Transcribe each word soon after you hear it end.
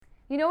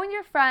You know when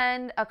your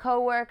friend, a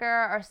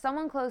coworker, or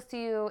someone close to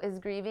you is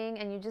grieving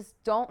and you just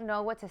don't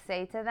know what to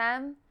say to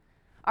them?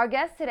 Our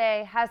guest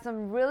today has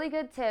some really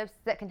good tips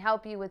that can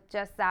help you with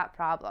just that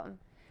problem.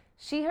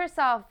 She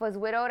herself was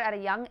widowed at a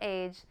young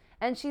age,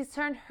 and she's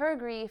turned her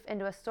grief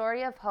into a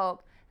story of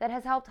hope that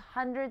has helped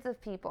hundreds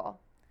of people.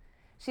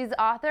 She's the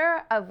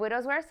author of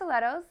Widows Wear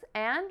Stilettos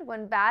and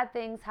When Bad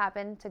Things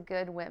Happen to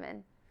Good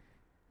Women.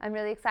 I'm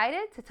really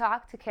excited to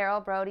talk to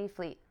Carole Brody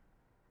Fleet.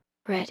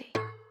 Ready.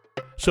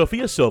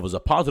 Sophia Silva is a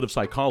positive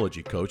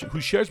psychology coach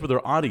who shares with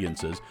her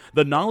audiences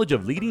the knowledge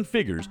of leading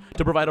figures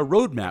to provide a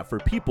roadmap for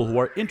people who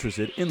are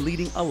interested in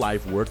leading a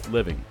life worth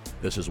living.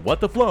 This is What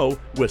the Flow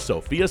with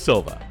Sophia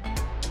Silva.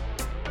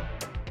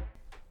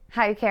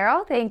 Hi,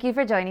 Carole. Thank you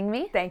for joining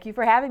me. Thank you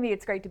for having me.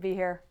 It's great to be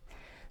here.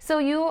 So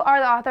you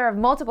are the author of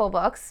multiple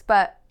books,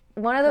 but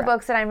one of the Correct.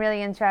 books that I'm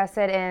really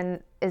interested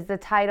in is the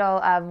title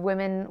of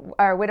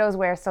Widows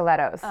Wear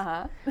Stilettos.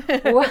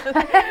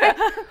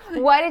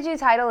 Why did you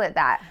title it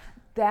that?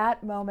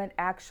 That moment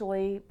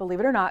actually,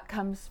 believe it or not,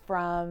 comes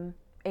from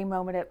a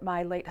moment at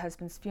my late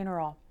husband's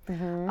funeral.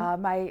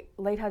 My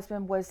late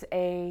husband was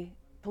a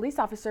police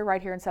officer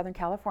right here in Southern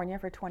California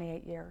for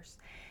 28 years.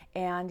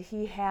 And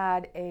he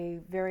had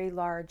a very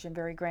large and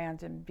very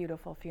grand and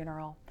beautiful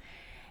funeral.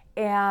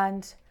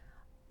 And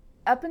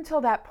up until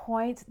that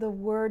point, the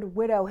word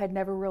widow had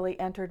never really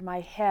entered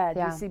my head.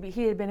 Yeah. You see,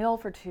 he had been ill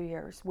for 2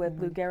 years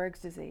with Lou Gehrig's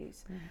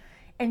disease.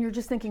 And you're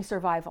just thinking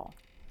survival.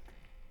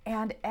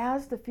 And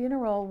as the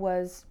funeral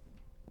was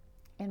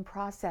in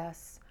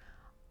process,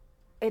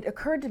 it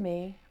occurred to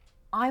me,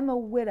 I'm a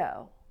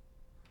widow.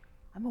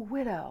 I'm a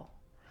widow.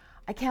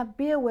 I can't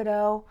be a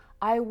widow.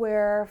 I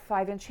wear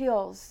 5-inch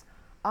heels.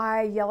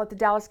 I yell at the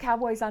Dallas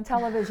Cowboys on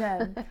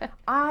television.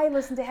 I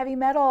listen to heavy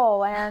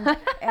metal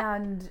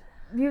and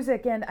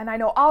music, and I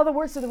know all the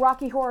words to the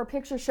Rocky Horror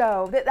Picture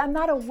Show. I'm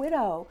not a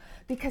widow,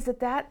 because at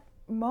that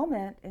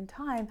moment in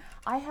time,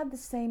 I had the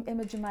same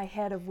image in my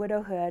head of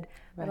widowhood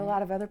that a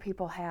lot of other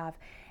people have.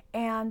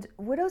 And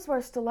Widows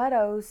Wear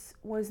Stilettos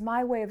was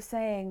my way of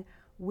saying,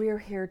 we're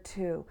here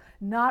too.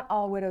 Not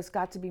all widows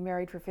got to be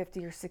married for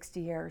 50 or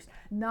 60 years.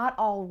 Not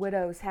all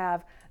widows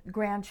have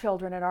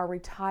grandchildren and are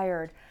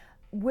retired.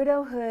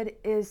 Widowhood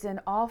is in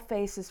all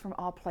faces from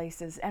all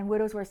places, and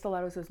Widows Wear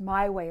Stilettos was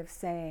my way of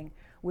saying,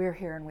 we're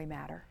here and we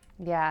matter.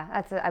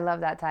 Yeah, I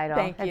love that title.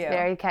 Thank you. It's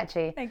very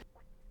catchy. Thank you.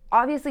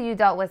 Obviously, you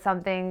dealt with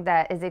something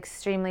that is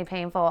extremely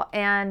painful,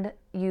 and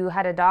you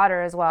had a daughter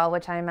as well,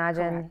 which I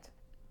imagine Correct.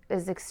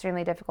 is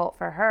extremely difficult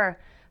for her.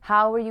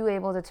 How were you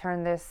able to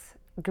turn this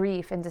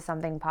grief into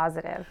something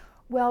positive?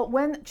 Well,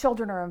 when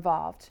children are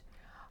involved,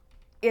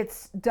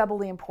 it's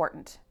doubly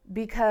important,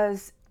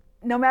 because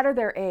no matter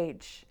their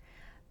age,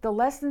 the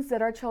lessons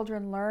that our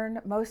children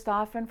learn most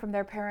often from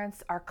their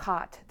parents are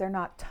caught. They're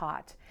not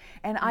taught.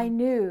 And I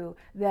knew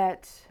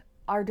that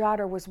our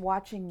daughter was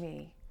watching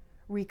me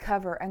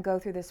recover and go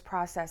through this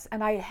process.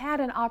 And I had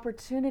an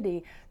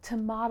opportunity to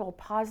model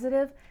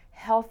positive,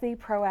 healthy,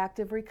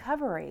 proactive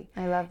recovery.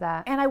 I love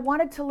that. And I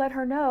wanted to let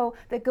her know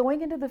that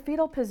going into the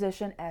fetal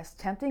position, as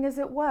tempting as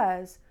it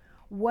was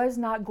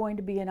not going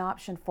to be an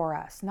option for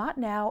us. Not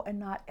now and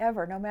not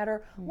ever, no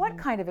matter what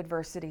kind of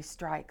adversity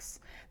strikes,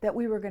 that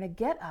we were going to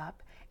get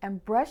up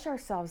and brush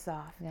ourselves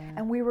off,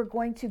 and we were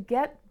going to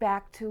get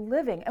back to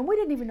living. And we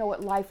didn't even know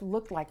what life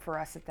looked like for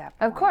us at that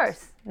point. Of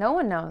course, no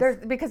one knows.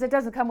 Because it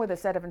doesn't come with a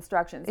set of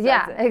instructions, does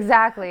Yeah, it?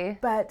 exactly.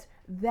 But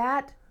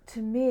that, to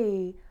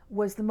me,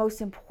 was the most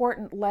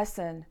important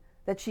lesson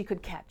that she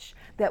could catch,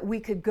 that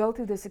we could go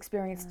through this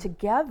experience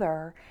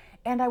together.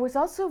 And I was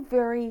also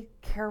very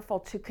careful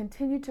to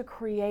continue to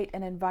create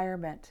an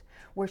environment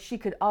where she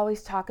could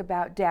always talk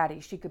about Daddy.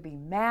 She could be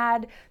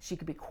mad, she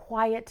could be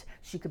quiet,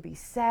 she could be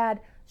sad,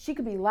 she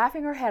could be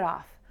laughing her head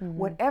off.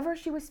 Whatever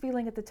she was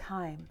feeling at the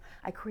time,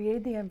 I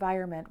created the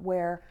environment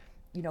where,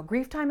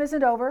 grief time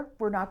isn't over.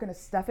 We're not going to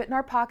stuff it in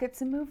our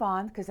pockets and move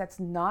on, because that's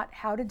not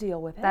how to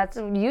deal with it.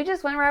 You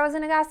just went where I was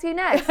going to ask you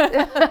next.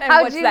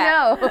 How'd you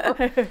know?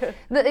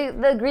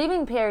 The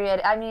grieving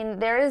period, I mean,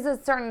 there is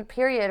a certain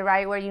period,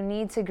 right, where you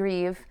need to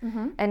grieve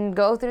and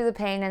go through the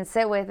pain and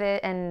sit with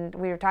it. And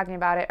we were talking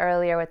about it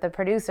earlier with the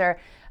producer.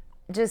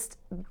 Just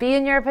be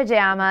in your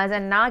pajamas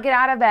and not get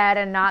out of bed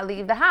and not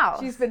leave the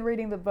house. She's been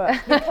reading the book,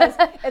 because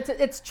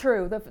it's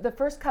true. The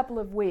first couple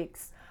of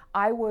weeks,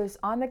 I was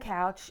on the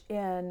couch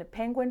in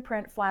penguin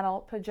print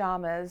flannel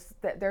pajamas.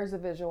 There's a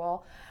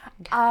visual.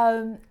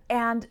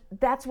 And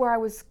that's where I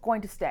was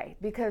going to stay,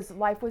 because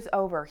life was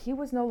over. He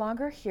was no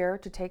longer here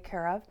to take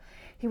care of.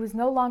 He was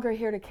no longer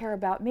here to care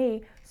about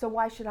me, so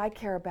why should I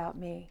care about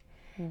me?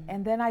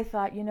 And then I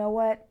thought, you know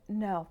what?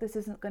 No,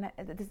 it's not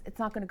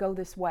going to go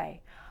this way.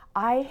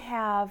 I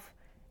have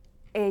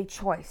a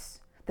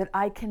choice that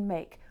I can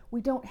make. We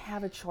don't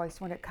have a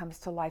choice when it comes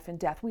to life and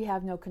death. We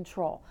have no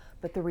control.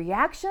 But the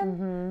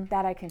reaction,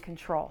 that I can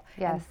control.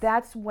 Yes. And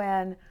that's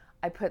when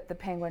I put the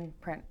penguin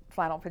print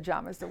flannel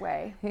pajamas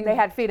away. They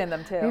had feet in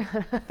them too.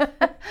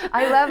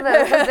 I love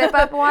those, the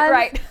zip-up ones.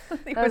 Right.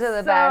 Those are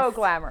the so best.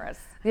 glamorous.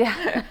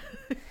 Yeah.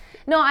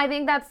 No, I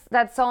think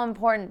that's so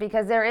important,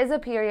 because there is a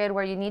period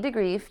where you need to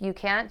grieve. You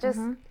can't just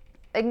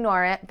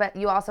ignore it, but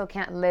you also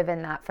can't live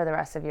in that for the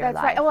rest of your life.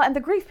 That's right. Well, and the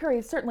grief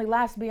period certainly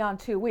lasts beyond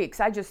 2 weeks.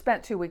 I just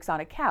spent 2 weeks on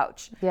a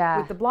couch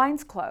with the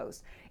blinds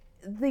closed.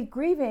 The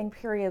grieving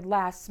period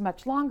lasts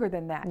much longer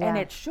than that, and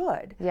it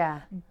should.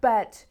 Yeah.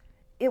 But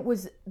it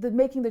was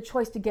making the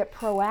choice to get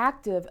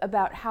proactive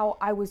about how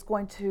I was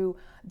going to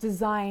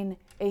design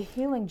a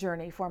healing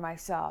journey for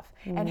myself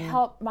and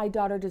help my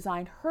daughter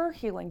design her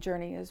healing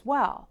journey as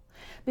well.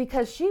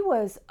 Because she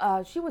was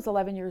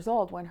 11 years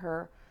old when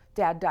her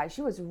dad died.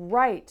 She was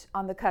right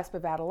on the cusp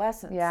of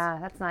adolescence. Yeah,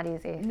 that's not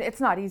easy.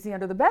 It's not easy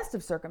under the best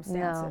of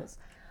circumstances.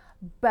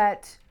 No.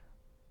 But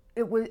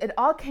it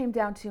all came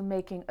down to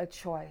making a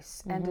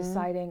choice and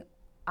deciding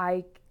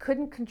I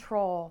couldn't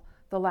control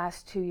the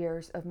last 2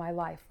 years of my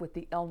life with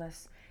the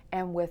illness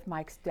and with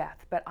Mike's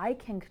death, but I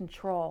can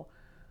control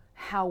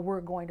how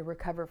we're going to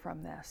recover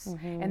from this.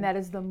 And that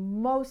is the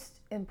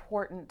most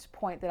important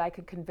point that I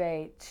could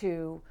convey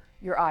to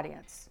your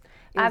audience.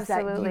 Is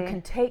Absolutely. That you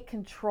can take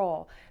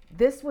control.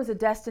 This was a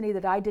destiny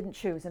that I didn't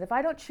choose. And if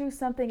I don't choose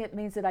something, it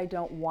means that I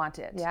don't want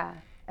it. Yeah.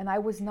 And I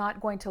was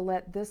not going to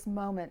let this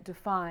moment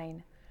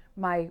define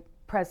my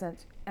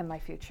present and my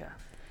future.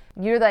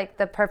 You're like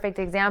the perfect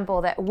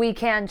example that we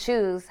can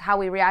choose how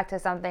we react to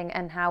something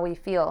and how we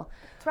feel.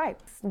 That's right.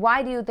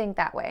 Why do you think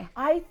that way?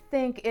 I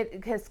think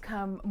it has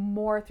come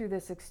more through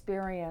this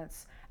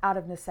experience out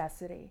of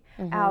necessity,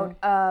 out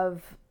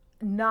of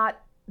not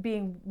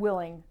being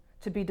willing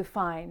to be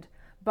defined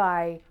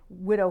by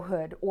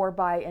widowhood or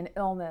by an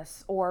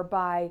illness or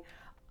by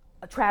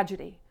a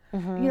tragedy. You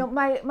know,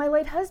 my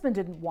late husband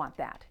didn't want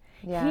that.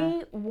 Yeah.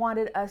 He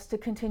wanted us to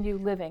continue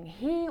living.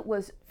 He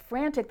was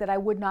frantic that I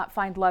would not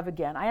find love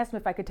again. I asked him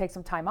if I could take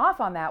some time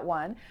off on that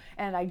one,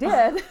 and I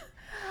did.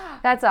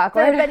 That's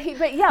awkward. But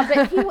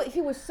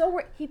he was so,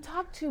 he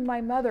talked to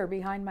my mother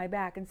behind my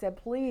back and said,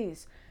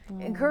 please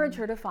encourage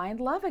her to find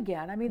love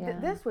again. I mean,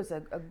 this was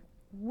a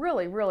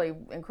really, really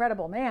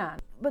incredible man.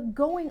 But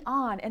going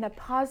on in a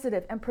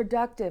positive and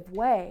productive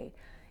way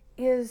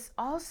is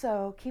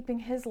also keeping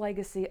his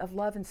legacy of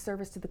love and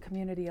service to the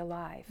community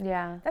alive.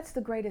 Yeah. That's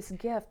the greatest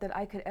gift that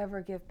I could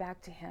ever give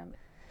back to him.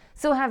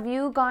 So have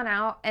you gone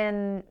out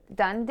and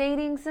done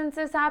dating since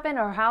this happened,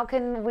 or how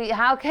can women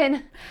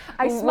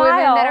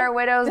that are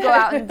widows go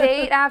out and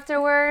date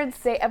afterwards?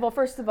 Well,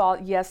 first of all,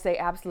 yes, they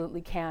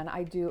absolutely can.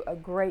 I do a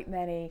great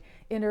many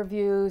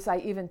interviews. I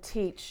even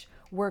teach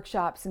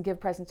workshops and give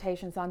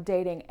presentations on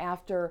dating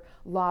after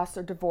loss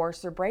or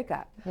divorce or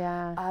breakup.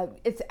 Yeah.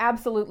 It's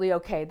absolutely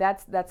okay.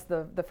 That's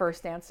the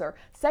first answer.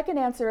 Second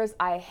answer is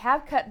I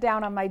have cut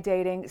down on my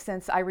dating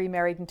since I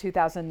remarried in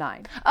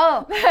 2009.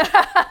 Oh,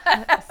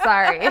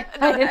 sorry.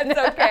 That's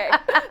okay.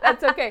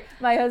 That's okay.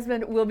 My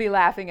husband will be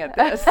laughing at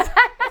this.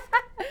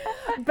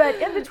 But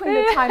in between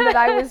the time that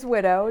I was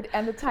widowed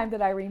and the time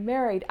that I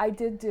remarried, I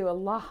did do a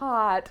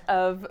lot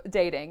of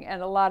dating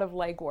and a lot of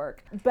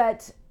legwork.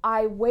 But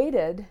I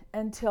waited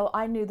until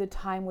I knew the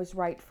time was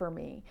right for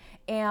me.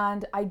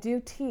 And I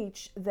do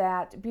teach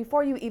that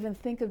before you even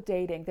think of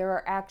dating, there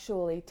are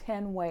actually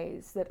 10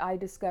 ways that I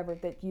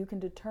discovered that you can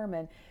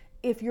determine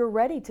if you're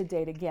ready to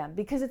date again.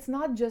 Because it's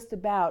not just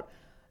about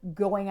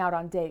going out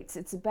on dates.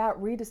 It's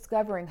about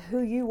rediscovering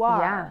who you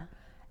are.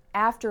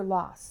 After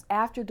loss,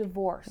 after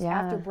divorce,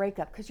 after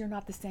breakup, because you're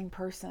not the same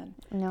person.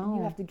 No. And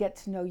you have to get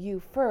to know you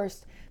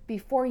first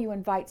before you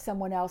invite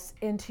someone else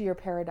into your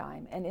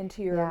paradigm and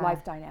into your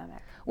life dynamic.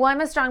 Well,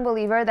 I'm a strong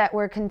believer that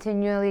we're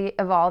continually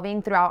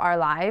evolving throughout our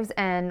lives,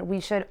 and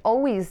we should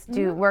always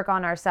do work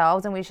on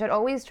ourselves, and we should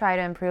always try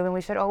to improve, and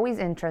we should always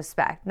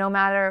introspect, no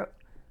matter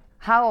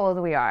how old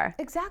we are.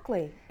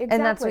 Exactly.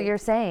 And that's what you're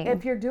saying.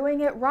 If you're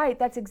doing it right,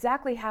 that's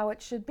exactly how it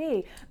should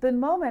be. The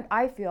moment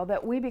I feel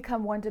that we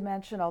become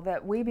one-dimensional,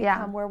 that we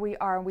become where we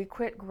are and we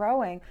quit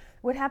growing,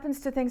 what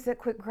happens to things that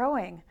quit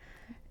growing?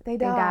 They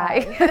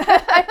die.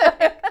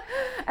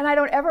 And I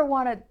don't ever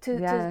want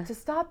to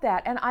stop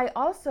that. And I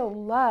also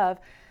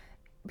love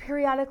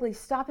periodically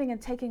stopping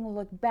and taking a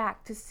look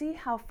back to see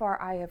how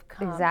far I have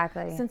come.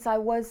 Exactly. Since I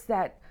was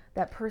that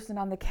person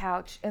on the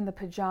couch in the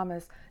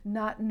pajamas,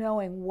 not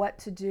knowing what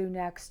to do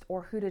next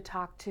or who to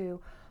talk to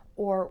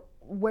or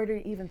where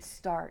to even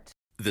start.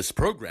 This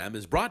program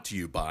is brought to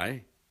you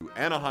by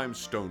Anaheim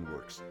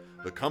Stoneworks,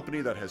 the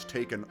company that has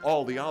taken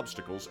all the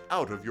obstacles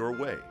out of your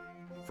way.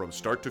 From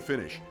start to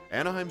finish,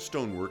 Anaheim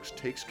Stoneworks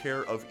takes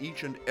care of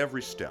each and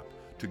every step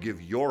to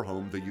give your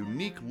home the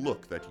unique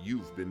look that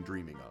you've been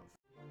dreaming of.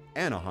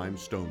 Anaheim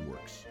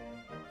Stoneworks.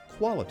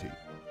 Quality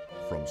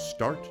from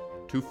start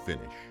to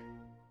finish.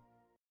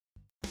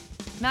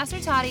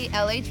 Master Toddy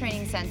LA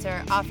Training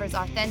Center offers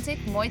authentic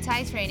Muay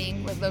Thai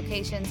training with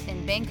locations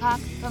in Bangkok,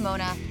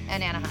 Pomona,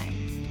 and Anaheim.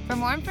 For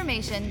more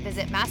information,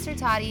 visit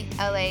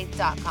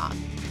mastertoddyla.com.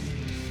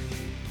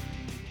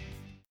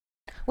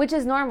 Which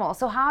is normal.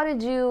 So how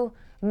did you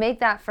make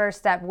that first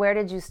step? Where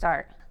did you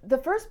start? The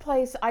first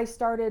place I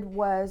started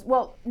was,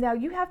 well, now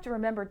you have to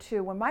remember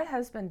too, when my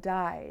husband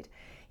died,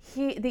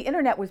 the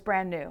internet was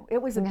brand new.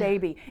 It was a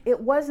baby. It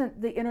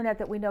wasn't the internet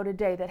that we know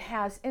today that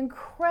has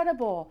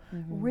incredible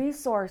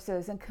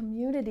resources and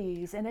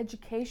communities and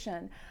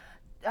education.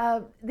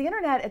 the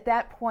internet at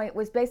that point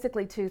was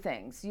basically two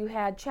things. You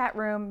had chat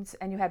rooms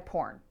and you had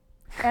porn.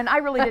 And I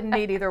really didn't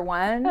need either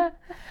one.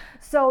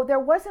 So there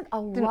wasn't a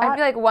lot. I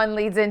feel like one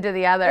leads into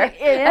the other.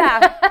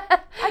 Yeah,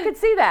 I could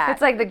see that.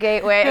 It's like the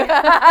gateway.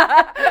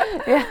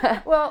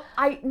 Yeah. Well,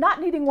 not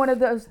needing one of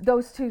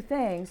those two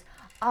things,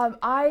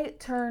 I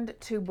turned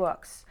to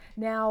books.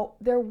 Now,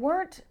 there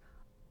weren't,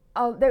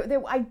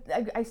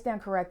 I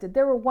stand corrected.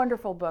 There were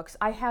wonderful books.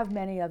 I have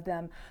many of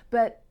them.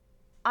 But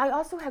I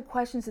also had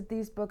questions that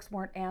these books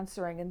weren't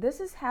answering. And this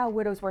is how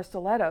Widows Wear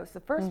Stilettos,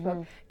 the first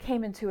book,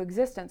 came into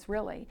existence,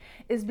 really,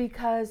 is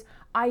because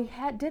I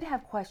did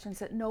have questions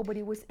that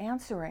nobody was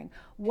answering.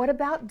 What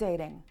about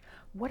dating?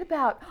 What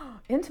about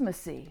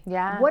intimacy?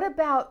 Yeah. What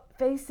about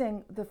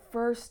facing the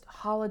first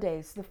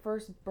holidays, the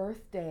first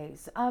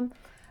birthdays?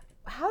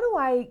 How do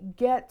I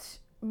get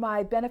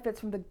my benefits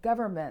from the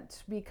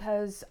government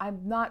because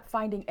I'm not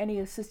finding any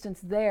assistance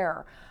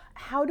there?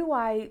 How do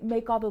I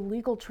make all the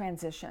legal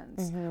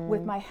transitions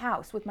with my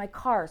house, with my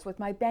cars, with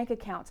my bank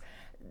accounts?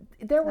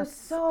 There were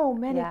so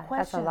many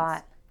questions. That's a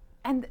lot.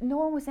 And no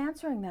one was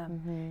answering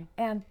them.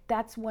 And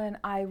that's when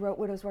I wrote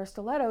Widows Wear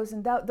Stilettos.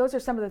 And those are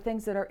some of the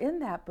things that are in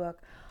that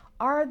book,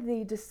 are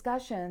the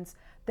discussions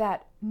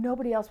that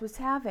nobody else was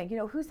having. You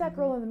know, who's that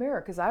girl in the mirror?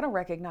 Because I don't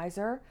recognize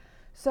her.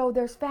 So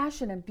there's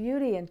fashion and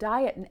beauty and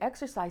diet and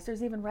exercise.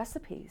 There's even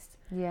recipes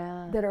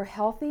that are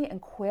healthy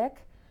and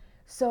quick.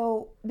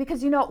 So,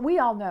 because, you know, we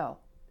all know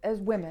as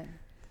women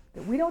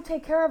that we don't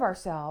take care of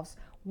ourselves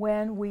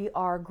when we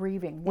are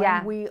grieving,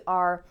 when we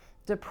are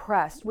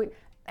depressed. Which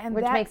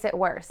makes it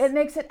worse. It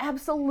makes it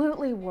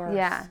absolutely worse.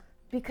 Yeah.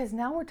 Because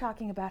now we're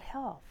talking about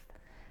health.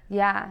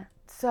 Yeah.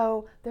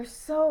 So there's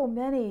so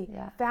many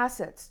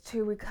facets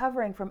to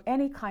recovering from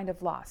any kind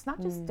of loss,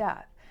 not just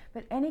death,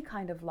 but any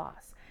kind of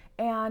loss.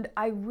 And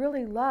I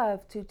really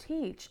love to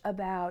teach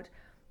about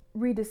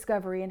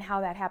rediscovery and how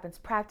that happens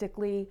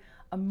practically,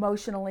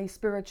 emotionally,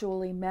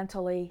 spiritually,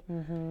 mentally,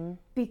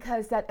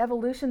 because that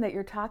evolution that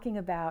you're talking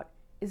about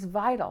is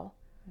vital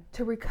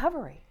to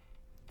recovery.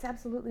 It's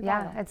absolutely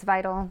vital. Yeah, it's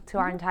vital to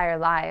our entire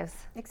lives.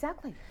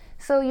 Exactly.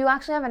 So you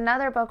actually have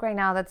another book right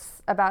now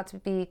that's about to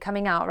be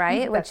coming out,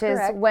 right? That's Which is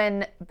correct.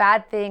 When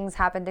Bad Things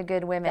Happen to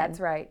Good Women. That's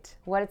right.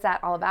 What is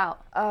that all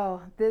about?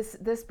 Oh, this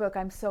book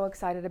I'm so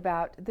excited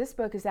about. This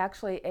book is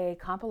actually a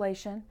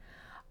compilation.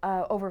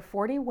 Over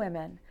 40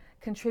 women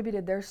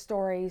contributed their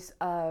stories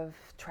of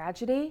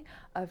tragedy,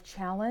 of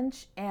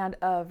challenge, and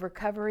of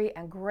recovery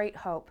and great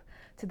hope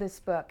to this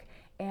book.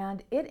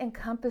 And it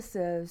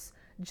encompasses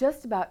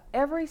just about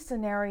every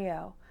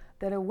scenario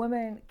that a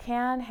woman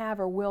can have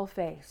or will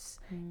face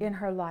in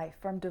her life,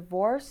 from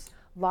divorce,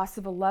 loss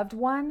of a loved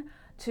one,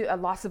 to a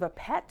loss of a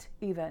pet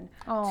even,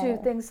 to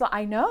things like,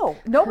 I know,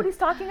 nobody's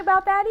talking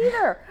about that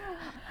either,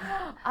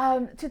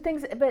 to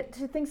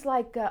things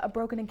like a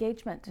broken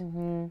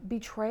engagement,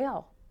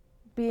 betrayal,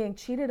 being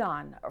cheated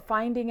on, or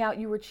finding out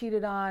you were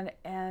cheated on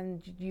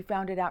and you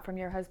found it out from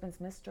your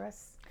husband's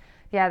mistress.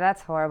 Yeah,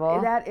 that's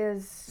horrible. That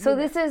is...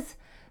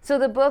 So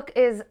the book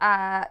is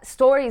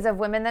stories of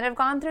women that have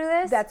gone through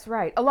this? That's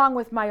right. Along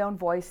with my own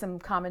voice, some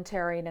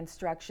commentary and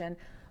instruction.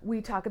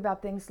 We talk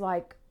about things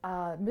like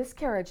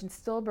miscarriage and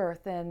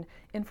stillbirth and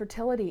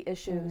infertility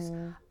issues,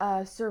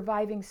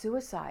 surviving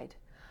suicide.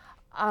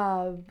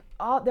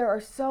 There are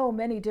so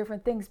many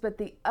different things, but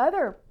the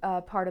other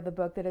part of the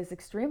book that is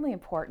extremely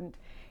important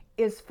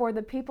is for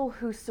the people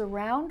who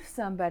surround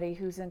somebody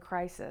who's in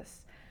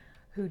crisis,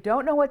 who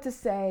don't know what to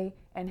say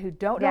and who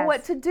don't know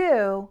what to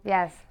do.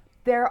 Yes.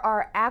 There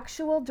are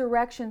actual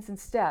directions and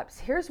steps.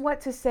 Here's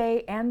what to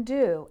say and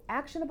do.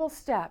 Actionable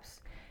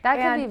steps. That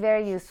can be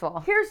very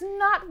useful. Here's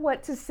not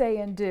what to say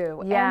and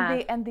do.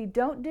 Yeah. And the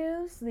don't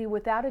do's, the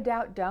without a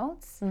doubt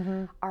don'ts,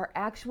 are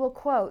actual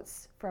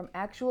quotes from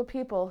actual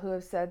people who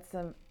have said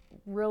some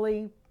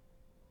really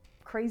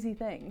crazy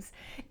things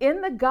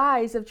in the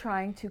guise of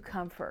trying to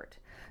comfort.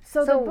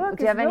 So the book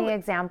do you have really... any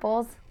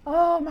examples?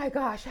 Oh my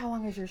gosh, how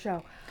long is your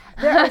show?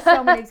 There are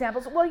so many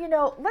examples. Well, you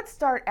know, let's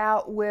start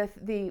out with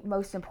the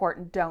most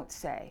important don't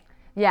say.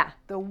 Yeah.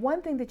 The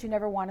one thing that you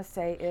never want to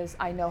say is,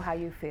 I know how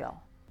you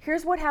feel.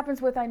 Here's what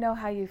happens with I know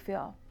how you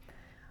feel.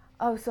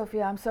 Oh,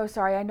 Sophia, I'm so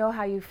sorry. I know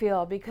how you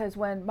feel, because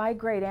when my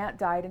great aunt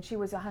died and she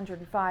was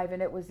 105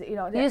 and it was, you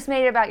know. You just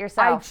made it about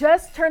yourself. I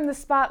just turned the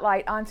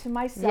spotlight onto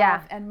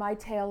myself and my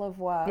tale of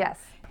woe. Yes.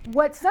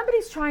 What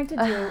somebody's trying to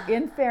do,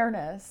 in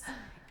fairness,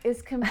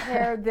 is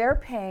compare their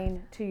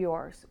pain to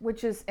yours,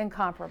 which is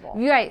incomparable.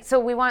 Right. So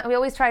we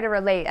always try to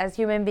relate as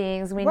human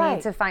beings. We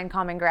need to find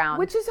common ground,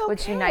 which is okay,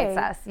 which unites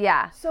us.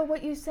 Yeah. So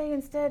what you say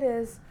instead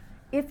is,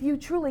 if you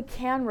truly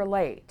can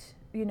relate,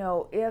 you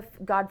know, if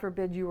God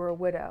forbid you were a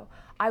widow,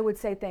 I would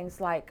say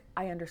things like,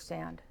 I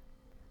understand.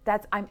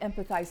 I'm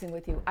empathizing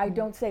with you. I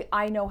don't say,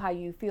 I know how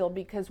you feel,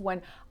 because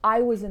when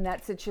I was in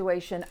that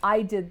situation,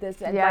 I did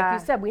this. And like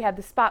you said, we had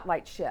the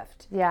spotlight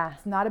shift. Yeah.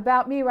 It's not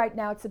about me right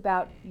now, it's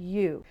about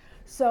you.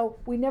 So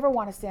we never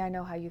want to say, I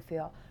know how you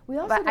feel. We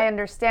also But I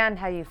understand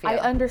how you feel. I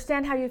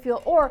understand how you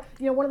feel. Or,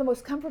 you know, one of the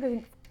most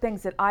comforting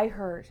things that I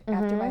heard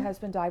after my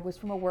husband died was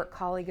from a work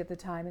colleague at the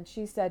time, and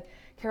she said,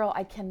 Carole,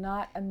 I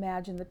cannot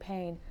imagine the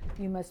pain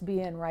you must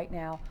be in right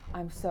now.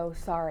 I'm so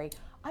sorry.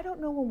 I don't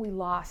know when we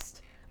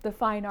lost the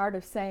fine art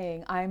of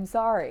saying I'm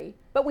sorry,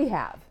 but we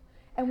have.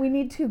 And we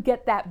need to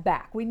get that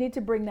back. We need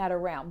to bring that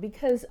around,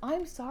 because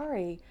I'm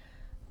sorry,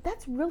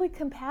 that's really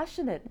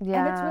compassionate and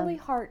it's really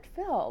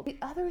heartfelt. The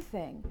other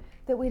thing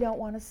that we don't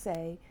want to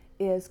say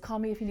is, call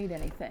me if you need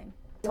anything.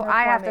 So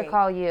I have to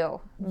call you.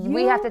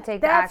 We have to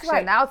take the action.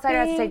 Right. The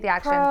outsider has to take the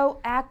action.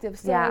 Proactive.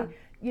 Say,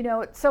 you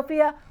know,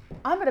 Sophia,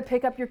 I'm going to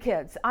pick up your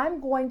kids.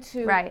 I'm going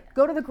to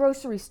go to the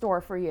grocery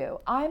store for you.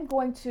 I'm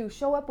going to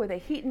show up with a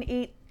heat and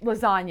eat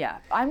lasagna.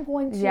 I'm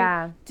going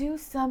to do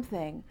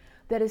something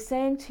that is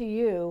saying to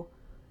you,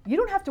 you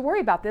don't have to worry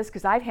about this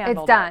because I've handled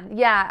it. It's done.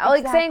 Yeah.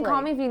 Exactly. Like saying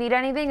call me if you need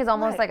anything is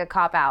almost like a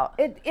cop out.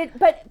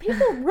 But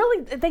people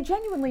really, they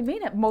genuinely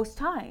mean it most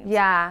times.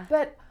 Yeah.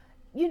 But,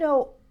 you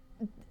know,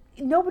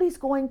 nobody's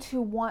going to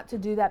want to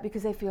do that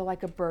because they feel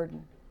like a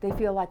burden. They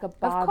feel like a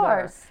bother. Of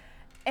course.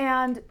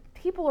 And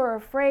people are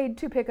afraid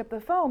to pick up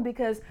the phone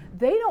because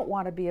they don't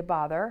want to be a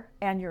bother,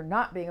 and you're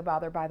not being a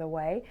bother, by the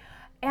way,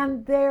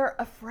 and they're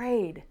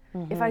afraid.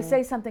 If I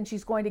say something,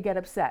 she's going to get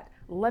upset.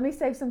 Let me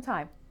save some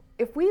time.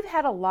 If we've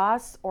had a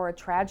loss or a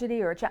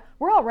tragedy or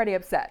we're already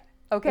upset.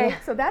 Okay,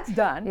 so that's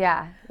done.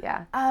 Yeah.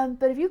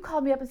 But if you call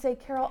me up and say,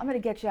 Carole, I'm going to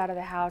get you out of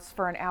the house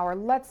for an hour.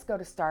 Let's go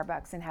to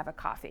Starbucks and have a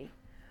coffee.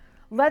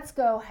 Let's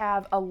go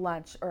have a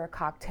lunch or a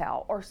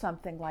cocktail or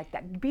something like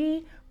that.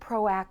 Be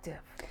proactive.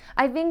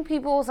 I think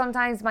people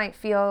sometimes might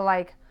feel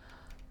like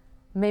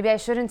maybe I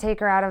shouldn't take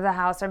her out of the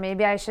house, or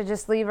maybe I should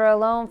just leave her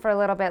alone for a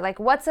little bit. Like,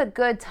 what's a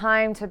good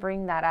time to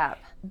bring that up?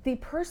 The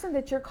person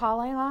that you're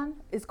calling on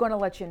is going to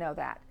let you know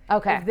that.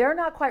 Okay. If they're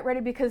not quite ready,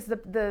 because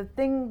the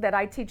thing that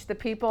I teach the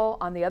people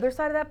on the other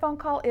side of that phone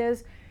call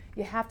is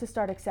you have to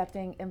start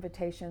accepting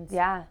invitations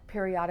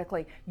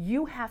periodically.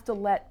 You have to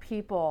let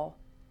people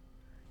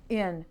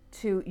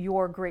into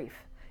your grief.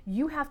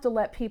 You have to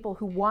let people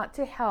who want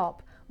to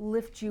help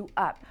lift you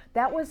up.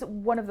 That was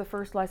one of the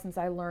first lessons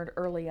I learned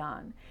early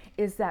on,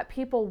 is that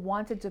people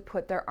wanted to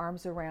put their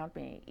arms around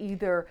me,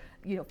 either,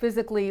 you know,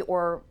 physically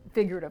or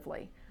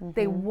figuratively.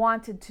 They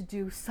wanted to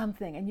do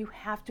something, and you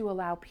have to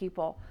allow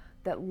people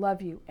that love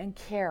you and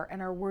care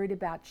and are worried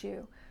about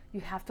you.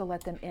 You have to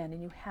let them in,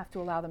 and you have to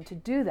allow them to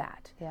do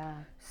that. Yeah.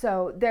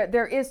 So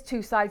there is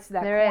two sides to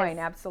that coin,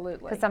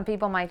 absolutely. Because some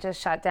people might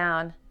just shut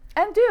down.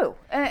 And do.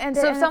 And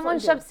so if someone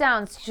shuts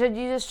down, should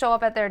you just show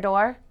up at their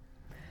door?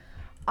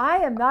 I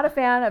am not a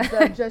fan of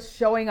them just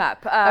showing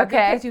up.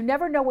 Because you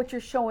never know what you're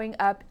showing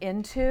up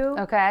into.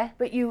 Okay.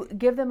 But you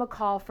give them a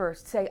call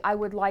first. Say, I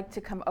would like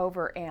to come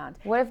over and.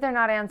 What if they're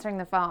not answering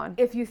the phone?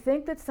 If you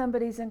think that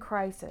somebody's in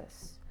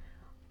crisis,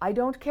 I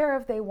don't care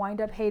if they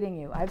wind up hating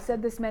you. I've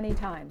said this many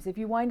times. If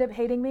you wind up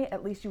hating me,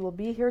 at least you will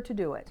be here to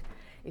do it.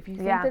 If you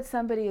think that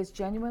somebody is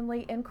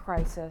genuinely in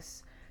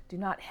crisis, do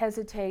not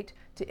hesitate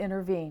to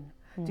intervene.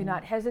 Do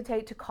not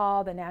hesitate to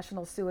call the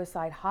National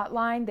Suicide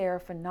Hotline. They are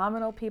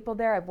phenomenal people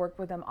there. I've worked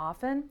with them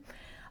often.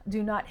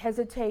 Do not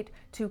hesitate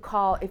to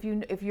call, if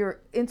you're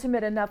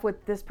intimate enough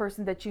with this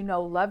person that you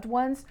know loved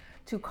ones,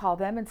 to call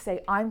them and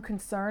say, I'm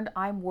concerned,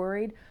 I'm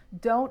worried.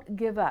 Don't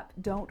give up.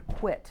 Don't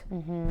quit.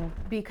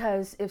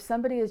 Because if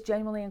somebody is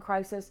genuinely in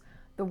crisis,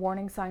 the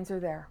warning signs are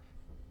there.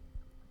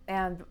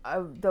 And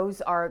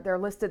they're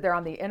listed, they're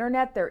on the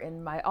internet, they're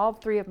in all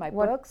three of my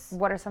books.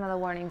 What are some of the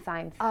warning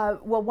signs?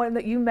 Well,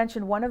 you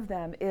mentioned one of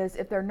them is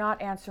if they're not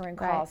answering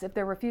calls, if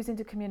they're refusing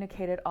to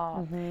communicate at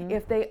all,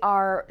 if they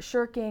are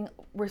shirking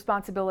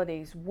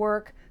responsibilities,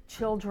 work,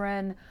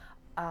 children,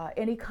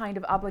 any kind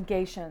of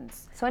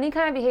obligations. So any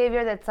kind of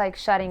behavior that's like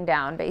shutting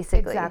down,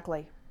 basically.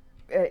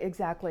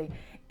 Exactly.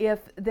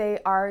 If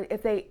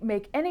they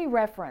make any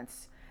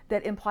reference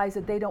that implies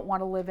that they don't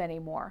want to live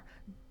anymore,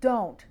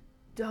 don't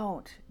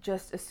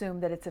just assume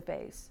that it's a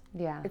phase.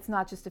 Yeah. It's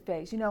not just a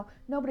phase. You know,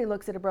 nobody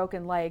looks at a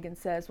broken leg and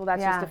says, well,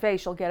 that's just a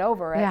phase, she'll get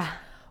over it. Yeah.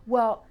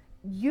 Well,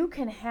 you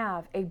can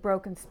have a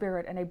broken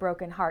spirit and a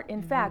broken heart.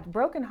 In fact,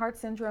 broken heart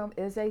syndrome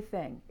is a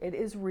thing. It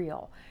is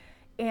real.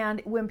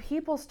 And when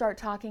people start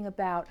talking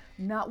about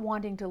not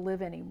wanting to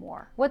live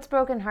anymore. What's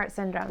broken heart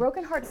syndrome?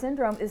 Broken heart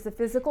syndrome is the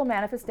physical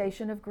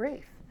manifestation of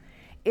grief.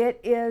 It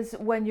is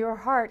when your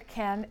heart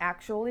can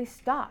actually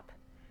stop.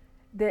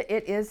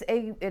 It is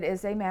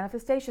a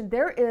manifestation.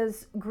 There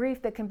is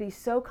grief that can be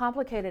so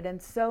complicated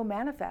and so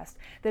manifest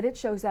that it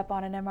shows up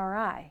on an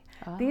MRI.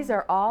 These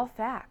are all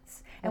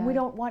facts, and we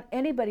don't want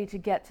anybody to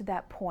get to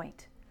that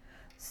point.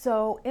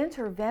 So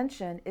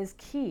intervention is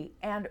key,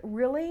 and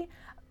really,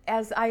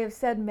 as I have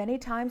said many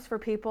times for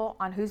people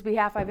on whose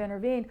behalf I've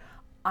intervened,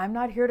 I'm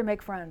not here to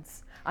make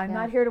friends. I'm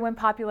not here to win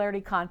popularity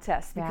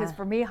contests, because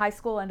for me, high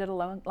school ended a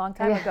long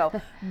time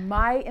ago.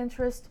 My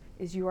interest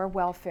is your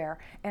welfare.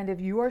 And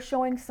if you are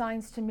showing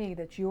signs to me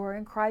that you are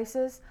in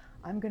crisis,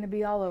 I'm going to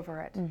be all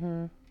over it.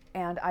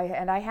 And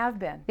I have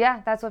been.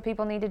 Yeah, that's what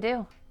people need to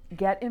do.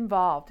 Get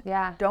involved.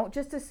 Yeah. Don't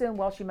just assume,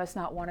 well, she must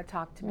not want to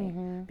talk to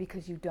me,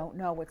 because you don't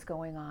know what's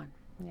going on.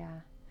 Yeah.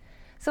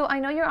 So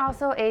I know you're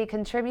also a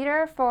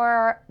contributor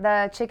for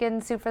the Chicken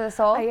Soup for the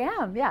Soul. I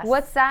am, yes.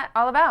 What's that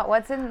all about?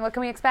 What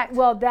can we expect?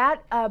 Well,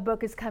 that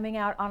book is coming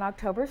out on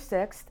October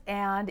 6th,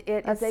 and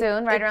That's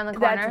soon, right around the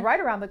corner. That's right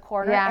around the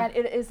corner, Yeah. and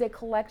it is a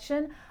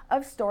collection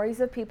of stories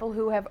of people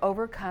who have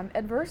overcome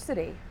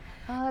adversity.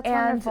 Oh, that's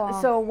And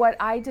wonderful. so what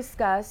I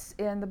discuss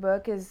in the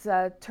book is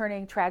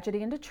turning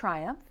tragedy into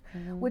triumph,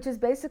 which is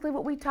basically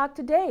what we talked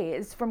today,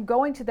 is from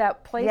going to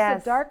that place Yes.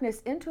 of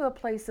darkness into a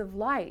place of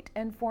light.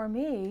 And for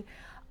me,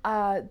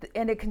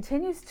 and it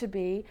continues to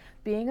be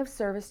being of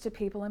service to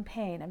people in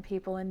pain and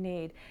people in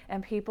need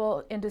and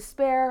people in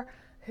despair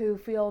who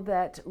feel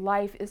that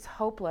life is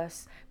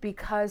hopeless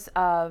because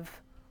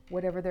of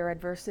whatever their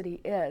adversity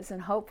is.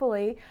 And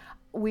hopefully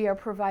we are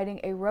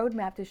providing a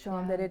roadmap to show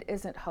them that it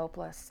isn't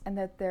hopeless and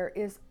that there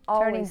is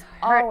Turning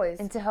always hurt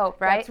into hope,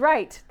 right? That's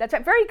right. That's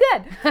right. Very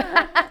good.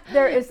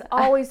 There is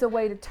always a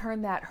way to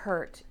turn that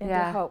hurt into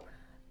Yeah. hope.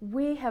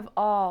 We have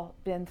all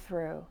been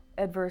through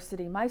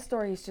adversity. My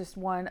story is just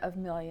one of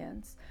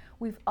millions.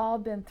 We've all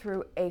been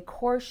through a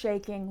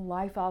core-shaking,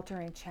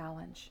 life-altering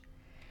challenge.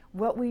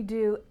 What we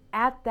do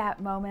at that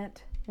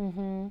moment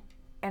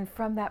and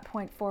from that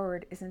point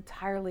forward is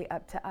entirely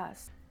up to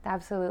us.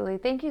 Absolutely.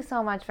 Thank you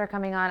so much for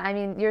coming on. I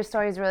mean, your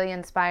story is really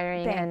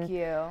inspiring. Thank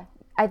you.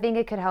 I think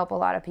it could help a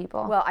lot of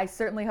people. Well, I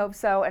certainly hope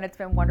so, and it's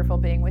been wonderful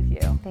being with you.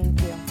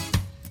 Thank you.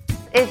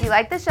 If you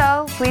like the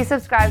show, please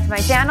subscribe to my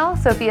channel,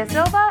 Sophia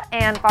Silva,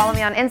 and follow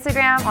me on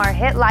Instagram or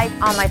hit like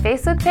on my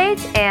Facebook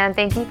page. And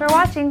thank you for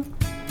watching.